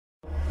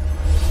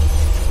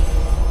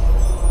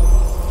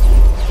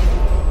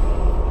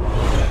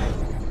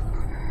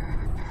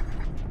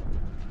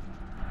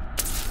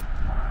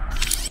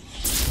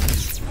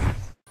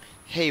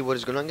Hey, what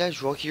is going on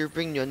guys, Raw here,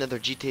 bringing you another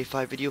GTA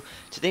 5 video.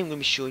 Today I'm going to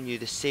be showing you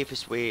the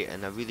safest way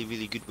and a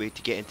really good way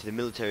to get into the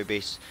military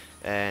base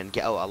and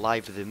get out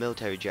alive with the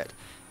military jet.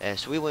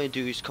 So what you want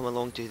to do is come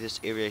along to this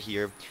area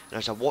here, and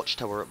there's a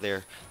watchtower up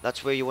there.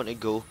 That's where you want to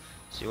go.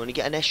 So you want to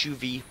get an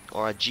SUV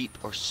or a Jeep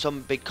or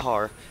some big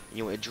car, and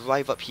you want to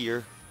drive up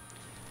here,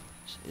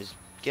 is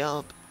get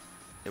up,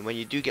 and when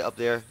you do get up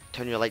there,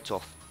 turn your lights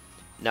off.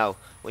 Now,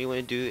 what you want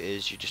to do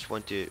is you just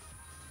want to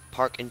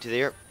park into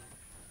there,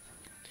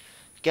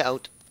 get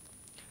out,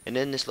 and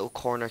in this little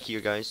corner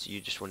here guys, you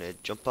just want to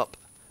jump up,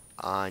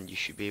 and you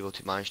should be able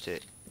to manage to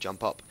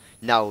jump up.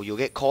 Now you'll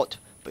get caught,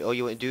 but all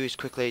you want to do is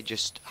quickly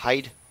just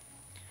hide,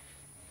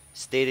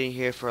 stay in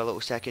here for a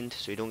little second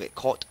so you don't get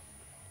caught.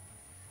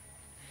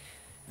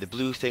 The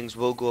blue things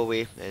will go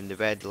away and the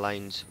red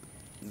lines,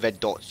 red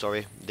dots,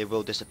 sorry, they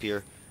will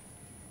disappear.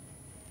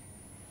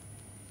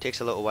 Takes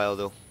a little while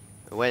though,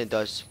 and when it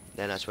does,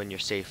 then that's when you're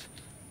safe.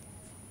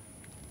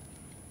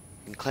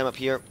 You can climb up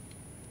here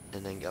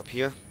and then get up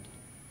here,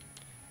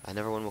 and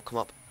everyone will come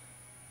up,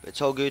 but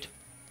it's all good.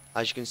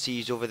 As you can see,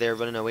 he's over there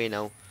running away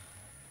now.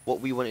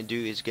 What we want to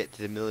do is get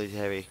to the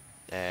military,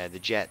 the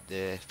jet,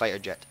 the fighter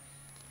jet.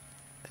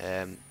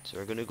 So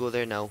we're going to go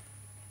there now.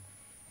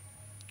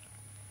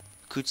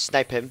 Could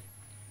snipe him,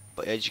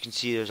 but as you can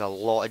see, there's a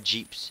lot of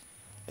jeeps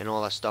and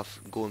all that stuff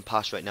going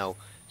past right now,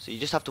 so you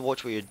just have to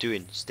watch what you're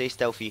doing. Stay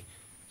stealthy,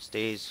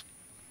 stays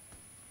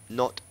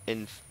not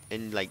in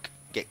like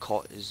get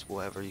caught as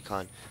whatever you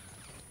can.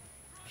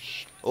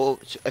 Oh,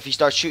 so if he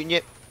starts shooting you,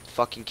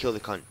 fucking kill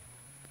the cunt.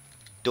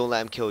 Don't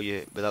let him kill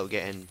you without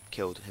getting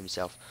killed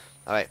himself.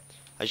 Alright,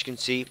 as you can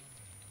see,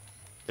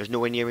 there's no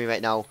one near me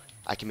right now.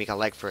 I can make a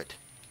leg for it.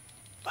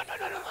 Run.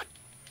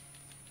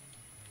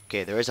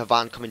 Okay, there is a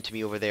van coming to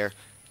me over there,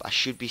 but I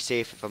should be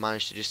safe if I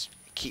manage to just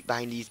keep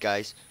behind these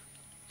guys.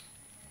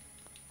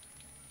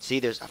 See,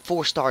 there's a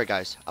 4-star,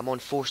 guys. I'm on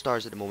 4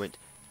 stars at the moment,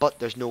 but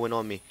there's no one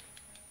on me,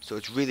 so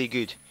it's really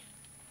good.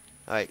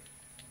 Alright.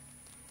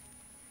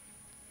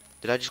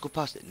 Did I just go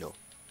past it? No.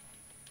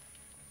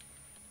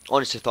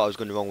 Honestly thought I was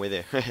going the wrong way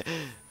there.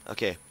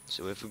 Okay,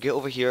 so if we get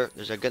over here,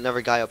 there's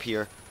another guy up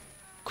here.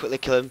 Quickly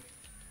kill him.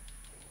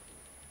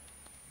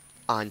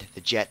 And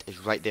the jet is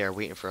right there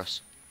waiting for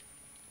us.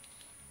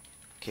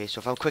 Okay, so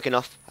if I'm quick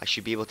enough, I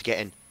should be able to get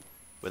in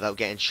without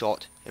getting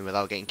shot and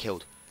without getting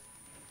killed.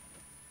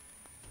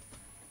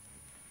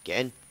 Get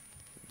in.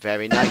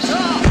 Very nice.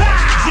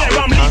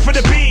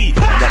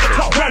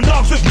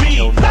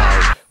 Till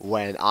now,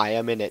 when I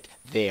am in it,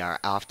 they are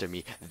after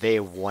me. They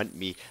want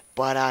me,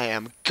 but I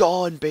am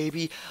gone,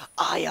 baby.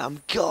 I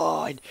am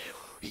gone.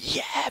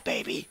 Yeah,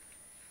 baby.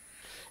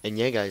 And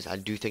yeah, guys, I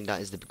do think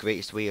that is the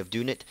greatest way of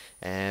doing it.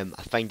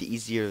 I find it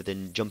easier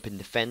than jumping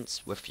the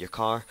fence with your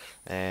car.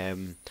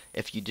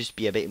 If you just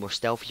be a bit more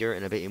stealthier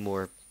and a bit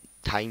more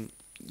time,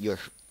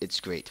 it's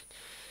great.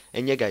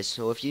 And yeah, guys,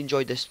 so if you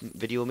enjoyed this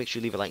video, make sure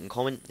you leave a like and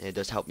comment. It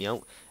does help me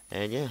out.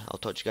 And yeah, I'll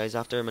talk to you guys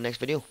after my next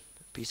video.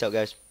 Peace out,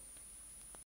 guys.